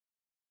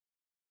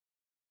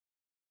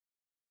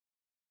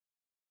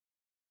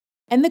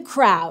and the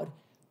crowd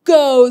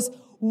goes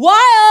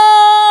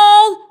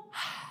wild.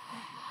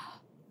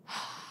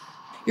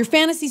 Your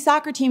fantasy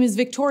soccer team is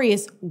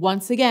victorious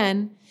once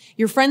again.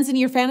 Your friends in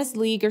your fantasy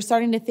league are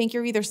starting to think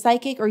you're either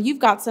psychic or you've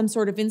got some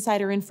sort of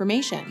insider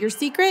information. Your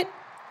secret?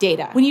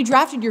 Data. When you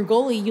drafted your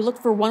goalie, you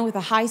looked for one with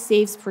a high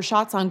saves per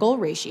shots on goal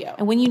ratio.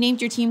 And when you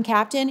named your team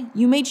captain,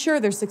 you made sure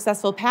their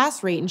successful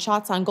pass rate and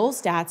shots on goal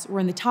stats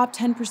were in the top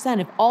 10%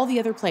 of all the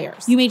other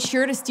players. You made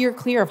sure to steer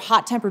clear of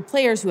hot-tempered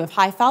players who have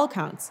high foul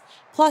counts.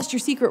 Plus,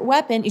 your secret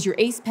weapon is your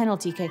ace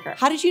penalty kicker.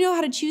 How did you know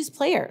how to choose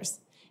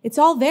players? It's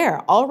all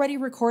there, already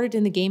recorded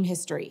in the game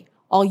history.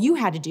 All you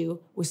had to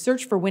do was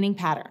search for winning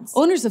patterns.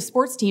 Owners of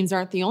sports teams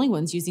aren't the only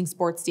ones using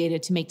sports data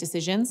to make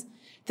decisions.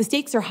 The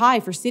stakes are high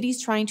for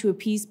cities trying to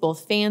appease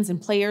both fans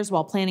and players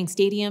while planning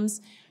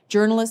stadiums,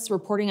 journalists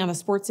reporting on the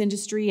sports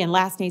industry and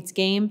last night's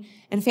game,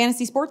 and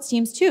fantasy sports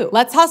teams too.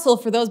 Let's hustle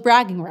for those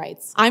bragging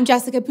rights. I'm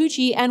Jessica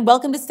Pucci, and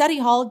welcome to Study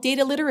Hall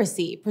Data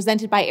Literacy,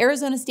 presented by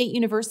Arizona State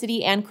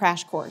University and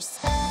Crash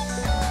Course.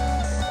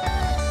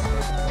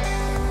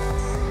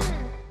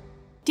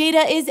 Data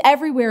is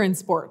everywhere in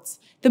sports.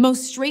 The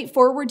most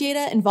straightforward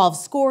data involves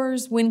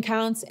scores, win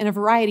counts, and a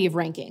variety of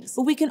rankings.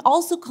 But we can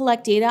also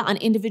collect data on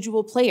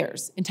individual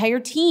players, entire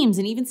teams,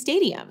 and even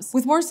stadiums.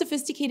 With more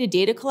sophisticated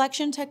data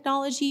collection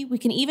technology, we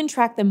can even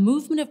track the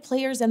movement of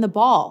players and the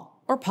ball,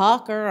 or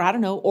puck, or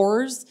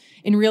oars,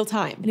 in real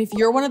time. And if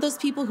you're one of those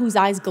people whose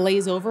eyes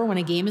glaze over when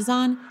a game is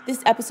on,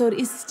 this episode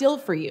is still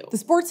for you. The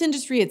sports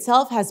industry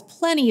itself has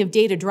plenty of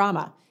data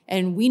drama.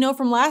 And we know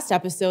from last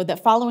episode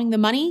that following the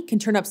money can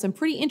turn up some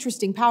pretty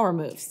interesting power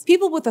moves.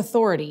 People with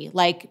authority,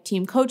 like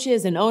team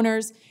coaches and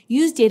owners,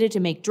 use data to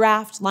make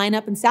draft,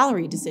 lineup, and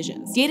salary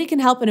decisions. Data can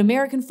help an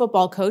American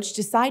football coach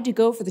decide to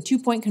go for the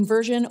two-point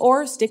conversion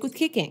or stick with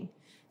kicking.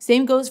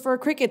 Same goes for a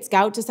cricket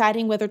scout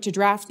deciding whether to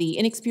draft the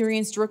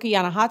inexperienced rookie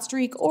on a hot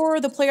streak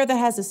or the player that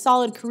has a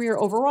solid career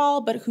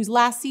overall but whose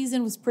last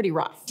season was pretty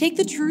rough. Take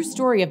the true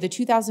story of the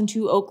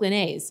 2002 Oakland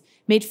A's,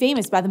 made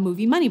famous by the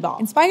movie Moneyball.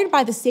 Inspired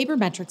by the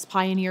sabermetrics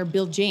pioneer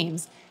Bill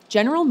James,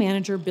 general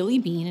manager Billy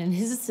Beane and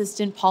his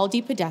assistant Paul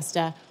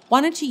DePodesta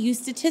wanted to use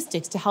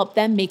statistics to help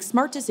them make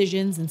smart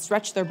decisions and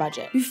stretch their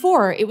budget.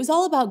 Before, it was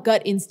all about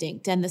gut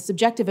instinct and the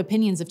subjective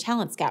opinions of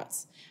talent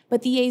scouts.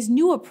 But the A's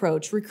new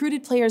approach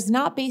recruited players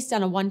not based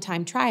on a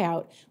one-time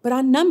tryout, but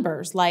on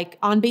numbers like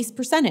on-base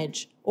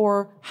percentage,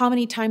 or how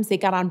many times they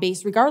got on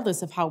base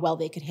regardless of how well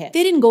they could hit.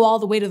 They didn't go all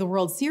the way to the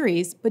World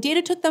Series, but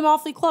data took them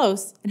awfully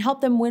close and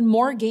helped them win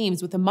more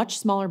games with a much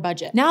smaller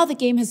budget. Now the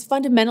game has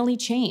fundamentally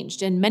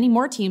changed, and many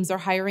more teams are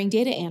hiring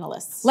data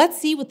analysts.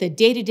 Let's see what the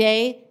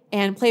day-to-day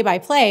and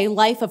play-by-play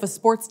life of a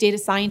sports data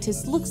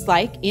scientist looks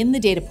like in the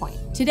data point.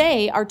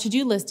 Today, our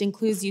to-do list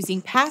includes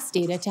using past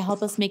data to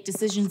help us make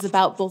decisions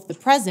about both the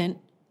present,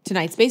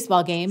 tonight's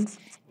baseball game,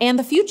 and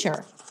the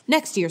future,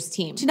 next year's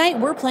team.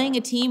 Tonight, we're playing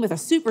a team with a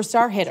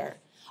superstar hitter.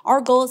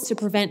 Our goal is to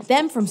prevent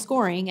them from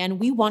scoring, and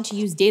we want to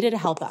use data to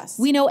help us.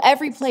 We know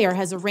every player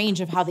has a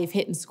range of how they've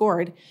hit and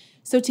scored,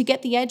 so to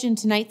get the edge in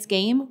tonight's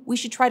game, we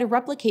should try to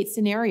replicate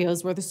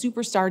scenarios where the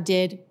superstar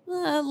did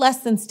less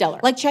than stellar.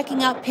 Like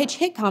checking out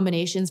pitch-hit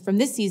combinations from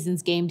this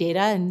season's game data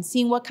and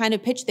seeing what kind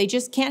of pitch they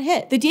just can't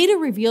hit. The data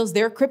reveals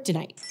their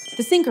kryptonite,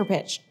 the sinker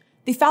pitch.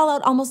 They foul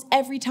out almost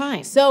every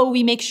time. So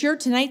we make sure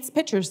tonight's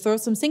pitchers throw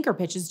some sinker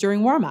pitches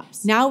during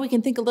warm-ups. Now we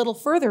can think a little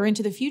further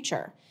into the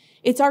future.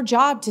 It's our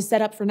job to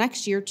set up for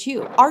next year,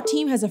 too. Our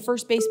team has a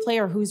first base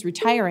player who's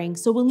retiring,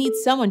 so we'll need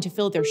someone to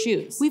fill their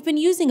shoes. We've been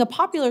using a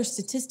popular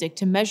statistic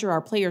to measure our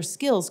players'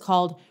 skills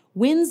called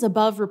wins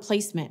above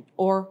replacement,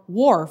 or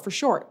WAR for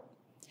short.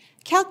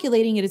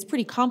 Calculating it is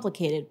pretty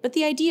complicated, but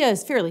the idea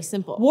is fairly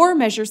simple. WAR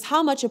measures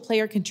how much a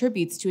player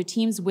contributes to a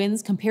team's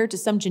wins compared to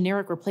some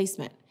generic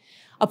replacement.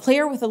 A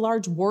player with a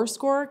large WAR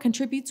score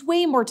contributes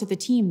way more to the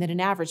team than an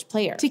average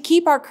player. To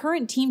keep our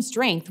current team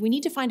strength, we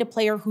need to find a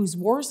player whose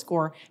WAR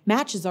score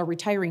matches our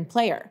retiring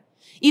player.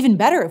 Even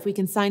better if we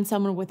can sign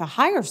someone with a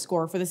higher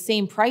score for the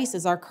same price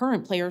as our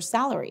current player's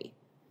salary.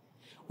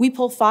 We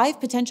pull 5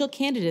 potential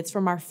candidates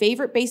from our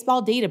favorite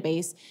baseball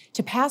database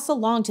to pass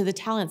along to the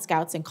talent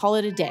scouts and call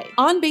it a day.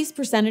 On-base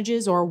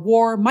percentages or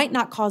WAR might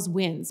not cause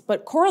wins,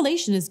 but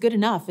correlation is good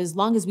enough as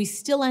long as we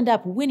still end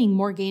up winning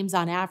more games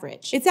on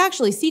average. It's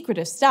actually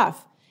secretive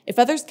stuff. If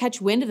others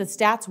catch wind of the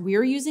stats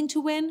we're using to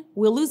win,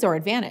 we'll lose our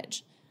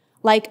advantage.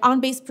 Like,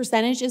 on-base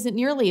percentage isn't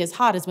nearly as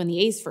hot as when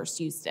the A's first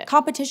used it.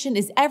 Competition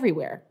is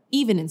everywhere,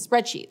 even in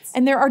spreadsheets.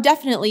 And there are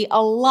definitely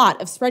a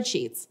lot of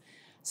spreadsheets.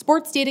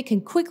 Sports data can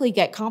quickly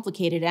get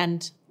complicated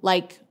and,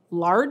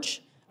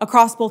 large,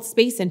 across both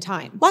space and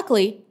time.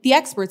 Luckily, the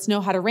experts know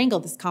how to wrangle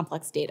this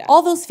complex data.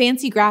 All those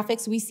fancy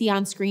graphics we see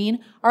on screen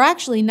are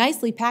actually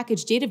nicely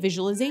packaged data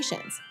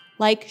visualizations,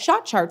 like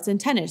shot charts in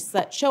tennis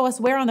that show us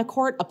where on the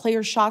court a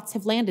player's shots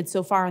have landed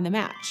so far in the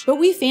match. But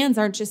we fans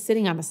aren't just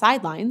sitting on the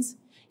sidelines.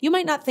 You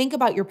might not think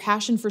about your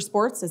passion for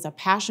sports as a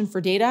passion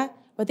for data,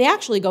 but they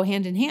actually go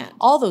hand in hand.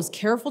 All those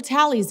careful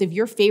tallies of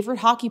your favorite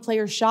hockey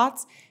player's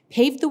shots,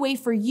 paved the way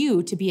for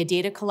you to be a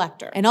data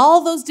collector. And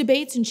all those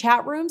debates in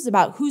chat rooms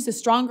about who's a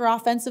stronger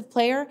offensive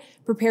player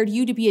prepared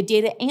you to be a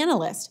data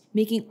analyst,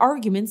 making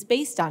arguments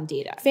based on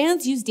data.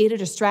 Fans use data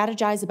to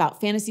strategize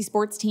about fantasy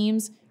sports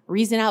teams,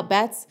 reason out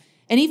bets,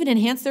 and even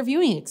enhance their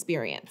viewing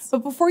experience.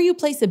 But before you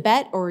place a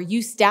bet or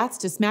use stats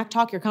to smack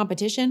talk your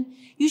competition,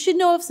 you should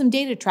know of some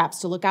data traps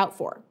to look out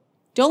for.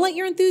 Don't let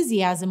your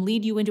enthusiasm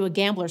lead you into a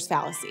gambler's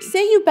fallacy.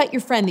 Say you bet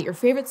your friend that your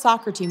favorite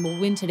soccer team will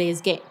win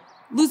today's game.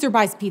 Loser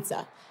buys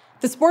pizza.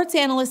 The sports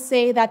analysts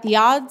say that the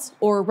odds,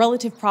 or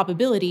relative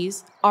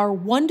probabilities, are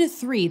 1 to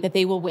 3 that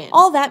they will win.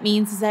 All that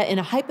means is that in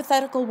a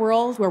hypothetical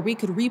world where we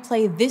could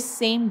replay this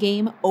same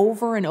game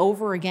over and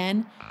over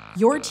again,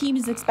 your team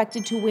is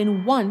expected to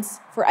win once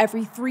for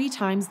every 3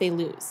 times they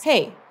lose.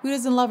 Hey, who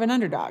doesn't love an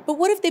underdog? But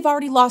what if they've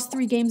already lost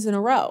 3 games in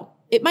a row?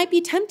 It might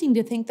be tempting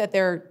to think that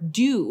they're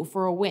due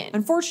for a win.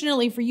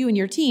 Unfortunately for you and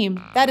your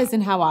team, that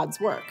isn't how odds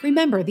work.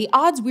 Remember, the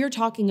odds we're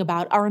talking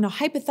about are in a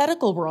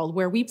hypothetical world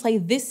where we play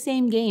this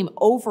same game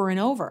over and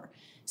over.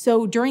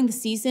 So during the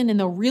season, in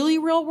the really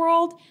real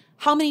world,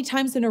 how many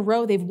times in a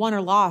row they've won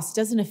or lost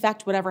doesn't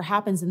affect whatever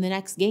happens in the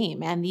next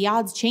game, and the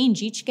odds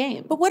change each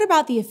game. But what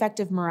about the effect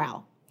of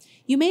morale?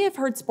 You may have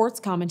heard sports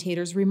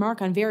commentators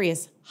remark on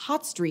various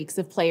hot streaks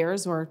of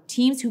players or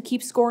teams who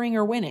keep scoring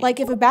or winning.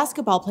 Like if a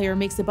basketball player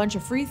makes a bunch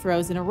of free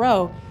throws in a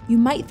row, you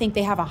might think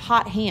they have a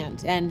hot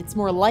hand and it's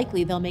more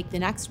likely they'll make the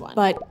next one.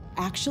 But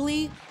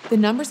actually, the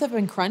numbers have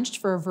been crunched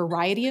for a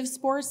variety of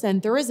sports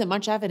and there isn't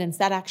much evidence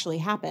that actually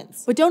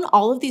happens. But don't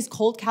all of these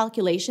cold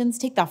calculations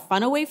take the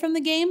fun away from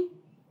the game?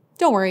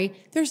 Don't worry,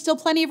 there's still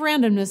plenty of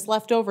randomness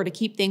left over to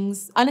keep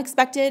things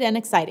unexpected and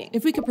exciting.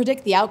 If we could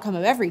predict the outcome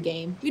of every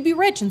game, we'd be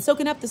rich and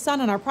soaking up the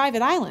sun on our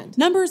private island.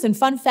 Numbers and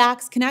fun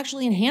facts can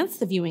actually enhance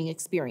the viewing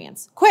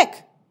experience.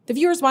 Quick! The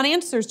viewers want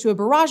answers to a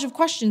barrage of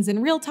questions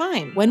in real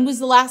time. When was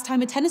the last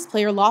time a tennis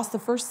player lost the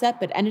first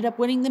set but ended up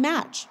winning the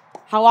match?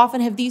 How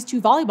often have these 2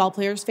 volleyball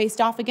players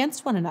faced off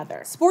against one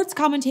another? Sports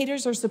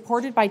commentators are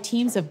supported by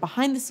teams of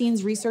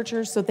behind-the-scenes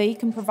researchers so they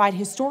can provide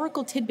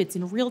historical tidbits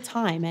in real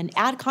time and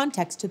add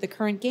context to the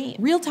current game.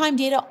 Real-time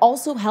data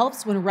also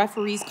helps when a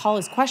referee's call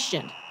is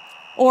questioned,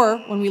 or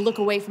when we look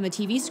away from the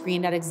TV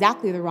screen at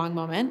exactly the wrong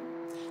moment.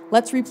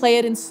 Let's replay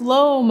it in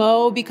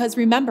slow-mo because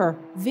remember,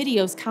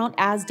 videos count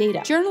as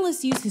data.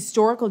 Journalists use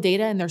historical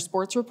data in their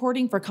sports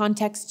reporting for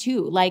context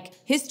too, like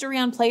history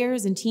on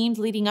players and teams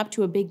leading up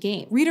to a big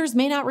game. Readers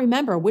may not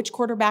remember which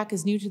quarterback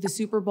is new to the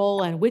Super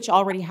Bowl and which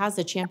already has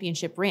a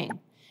championship ring.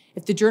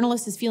 If the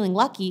journalist is feeling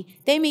lucky,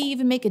 they may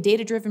even make a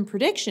data-driven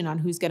prediction on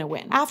who's going to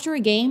win. After a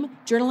game,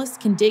 journalists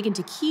can dig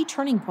into key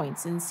turning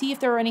points and see if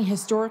there are any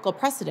historical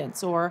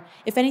precedents or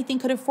if anything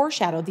could have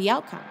foreshadowed the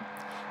outcome.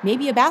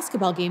 Maybe a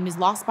basketball game is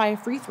lost by a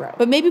free throw.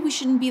 But maybe we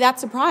shouldn't be that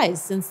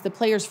surprised since the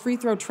player's free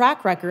throw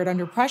track record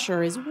under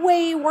pressure is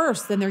way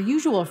worse than their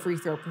usual free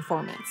throw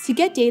performance. To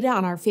get data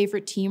on our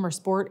favorite team or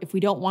sport if we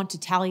don't want to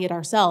tally it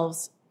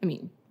ourselves,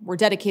 we're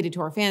dedicated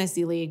to our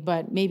fantasy league,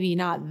 but maybe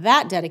not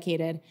that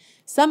dedicated,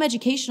 some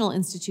educational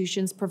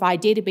institutions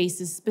provide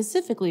databases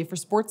specifically for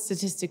sports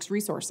statistics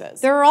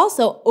resources. There are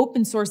also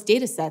open source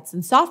data sets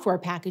and software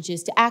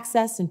packages to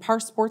access and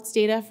parse sports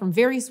data from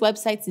various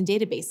websites and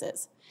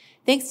databases.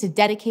 Thanks to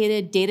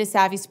dedicated,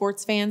 data-savvy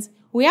sports fans,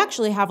 we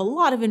actually have a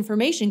lot of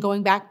information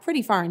going back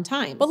pretty far in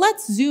time. But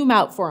let's zoom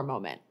out for a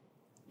moment.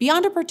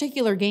 Beyond a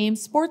particular game,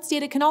 sports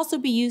data can also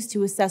be used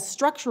to assess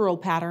structural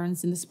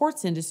patterns in the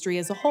sports industry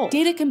as a whole.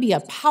 Data can be a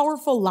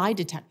powerful lie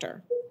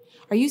detector.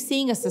 Are you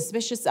seeing a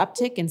suspicious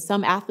uptick in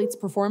some athletes'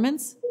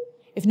 performance?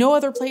 If no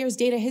other player's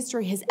data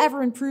history has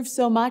ever improved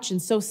so much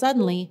and so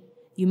suddenly,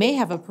 you may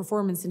have a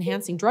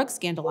performance-enhancing drug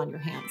scandal on your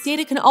hands.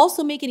 Data can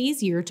also make it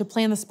easier to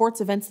plan the sports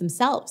events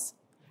themselves.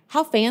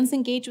 How fans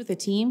engage with a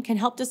team can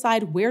help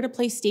decide where to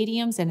place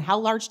stadiums and how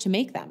large to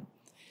make them.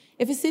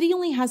 If a city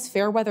only has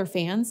fair-weather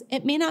fans,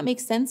 it may not make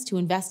sense to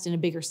invest in a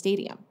bigger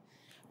stadium.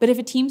 But if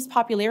a team's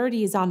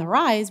popularity is on the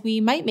rise, we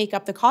might make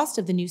up the cost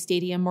of the new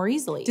stadium more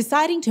easily.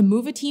 Deciding to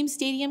move a team's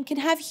stadium can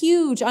have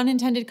huge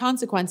unintended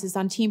consequences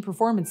on team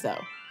performance,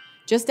 though.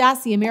 Just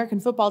ask the American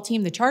football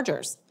team, the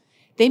Chargers.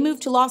 They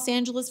moved to Los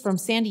Angeles from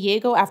San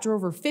Diego after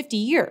over 50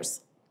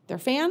 years. Their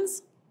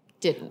fans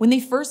didn't. When they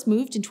first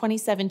moved in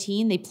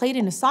 2017, they played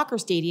in a soccer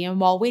stadium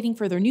while waiting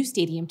for their new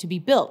stadium to be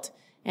built,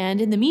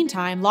 and in the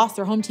meantime, lost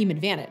their home team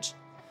advantage.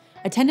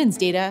 Attendance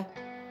data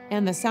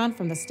and the sound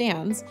from the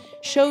stands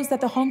shows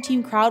that the home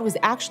team crowd was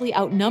actually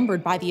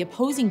outnumbered by the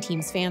opposing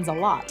team's fans a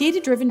lot.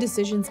 Data-driven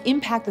decisions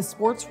impact the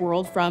sports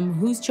world from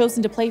who's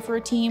chosen to play for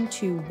a team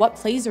to what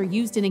plays are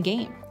used in a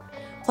game.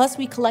 Plus,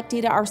 we collect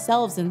data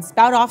ourselves and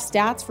spout off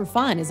stats for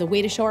fun as a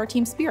way to show our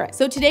team spirit.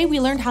 So today we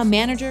learned how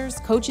managers,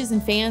 coaches,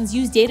 and fans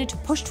use data to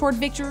push toward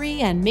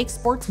victory and make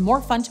sports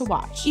more fun to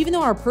watch. Even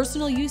though our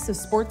personal use of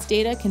sports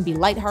data can be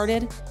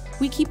lighthearted,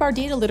 we keep our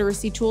data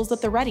literacy tools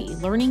at the ready,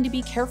 learning to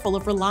be careful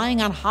of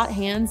relying on hot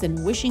hands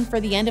and wishing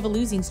for the end of a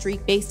losing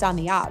streak based on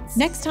the odds.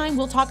 Next time,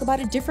 we'll talk about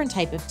a different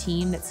type of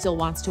team that still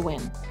wants to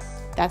win.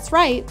 That's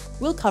right,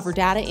 we'll cover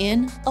data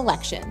in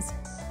elections.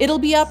 It'll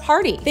be a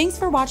party. Thanks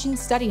for watching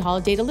Study Hall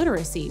Data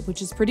Literacy,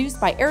 which is produced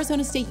by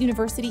Arizona State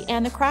University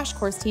and the Crash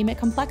Course team at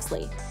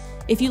Complexly.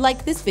 If you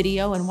liked this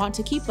video and want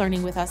to keep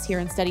learning with us here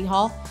in Study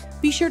Hall,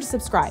 be sure to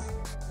subscribe.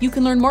 You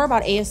can learn more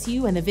about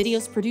ASU and the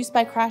videos produced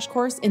by Crash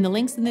Course in the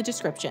links in the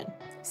description.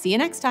 See you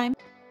next time.